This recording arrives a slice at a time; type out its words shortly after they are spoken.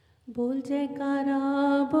बोल जयकारा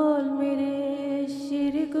बोल मेरे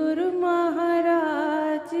श्री गुरु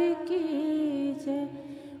महाराज की जय।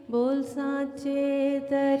 बोल साचे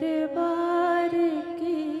दरबार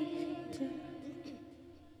की जय।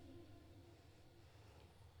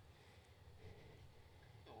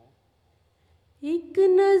 एक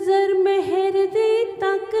नज़र मेहर दी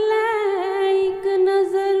तक लै, एक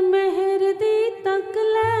नज़र मेहर दी तक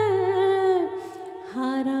लै,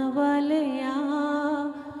 हारा वाले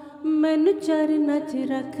मैनू चरना च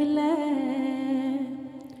रख लै,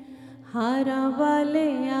 हारा वाले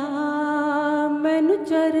मैनू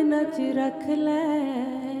चरना च रख लै।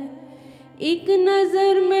 एक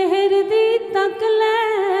नज़र मेहर दी तक लै,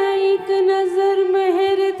 एक नज़र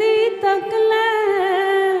मेहर दी तक लै,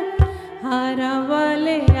 हारा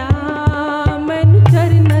वाले मैनू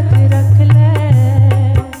चरना च रख लै,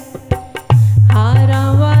 हारा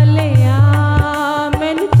वाले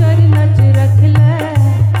मैनू चरना च रख लै।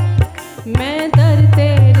 मैं दर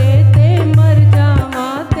तेरे ते मर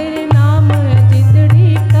जावां, तेरे नाम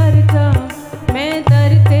जिंदड़ी कर जा। मैं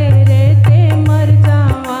दर तेरे ते मर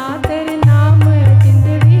जावां, तेरे नाम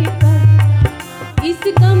जिंदड़ी कर। इस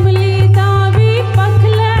कमली दा भी पख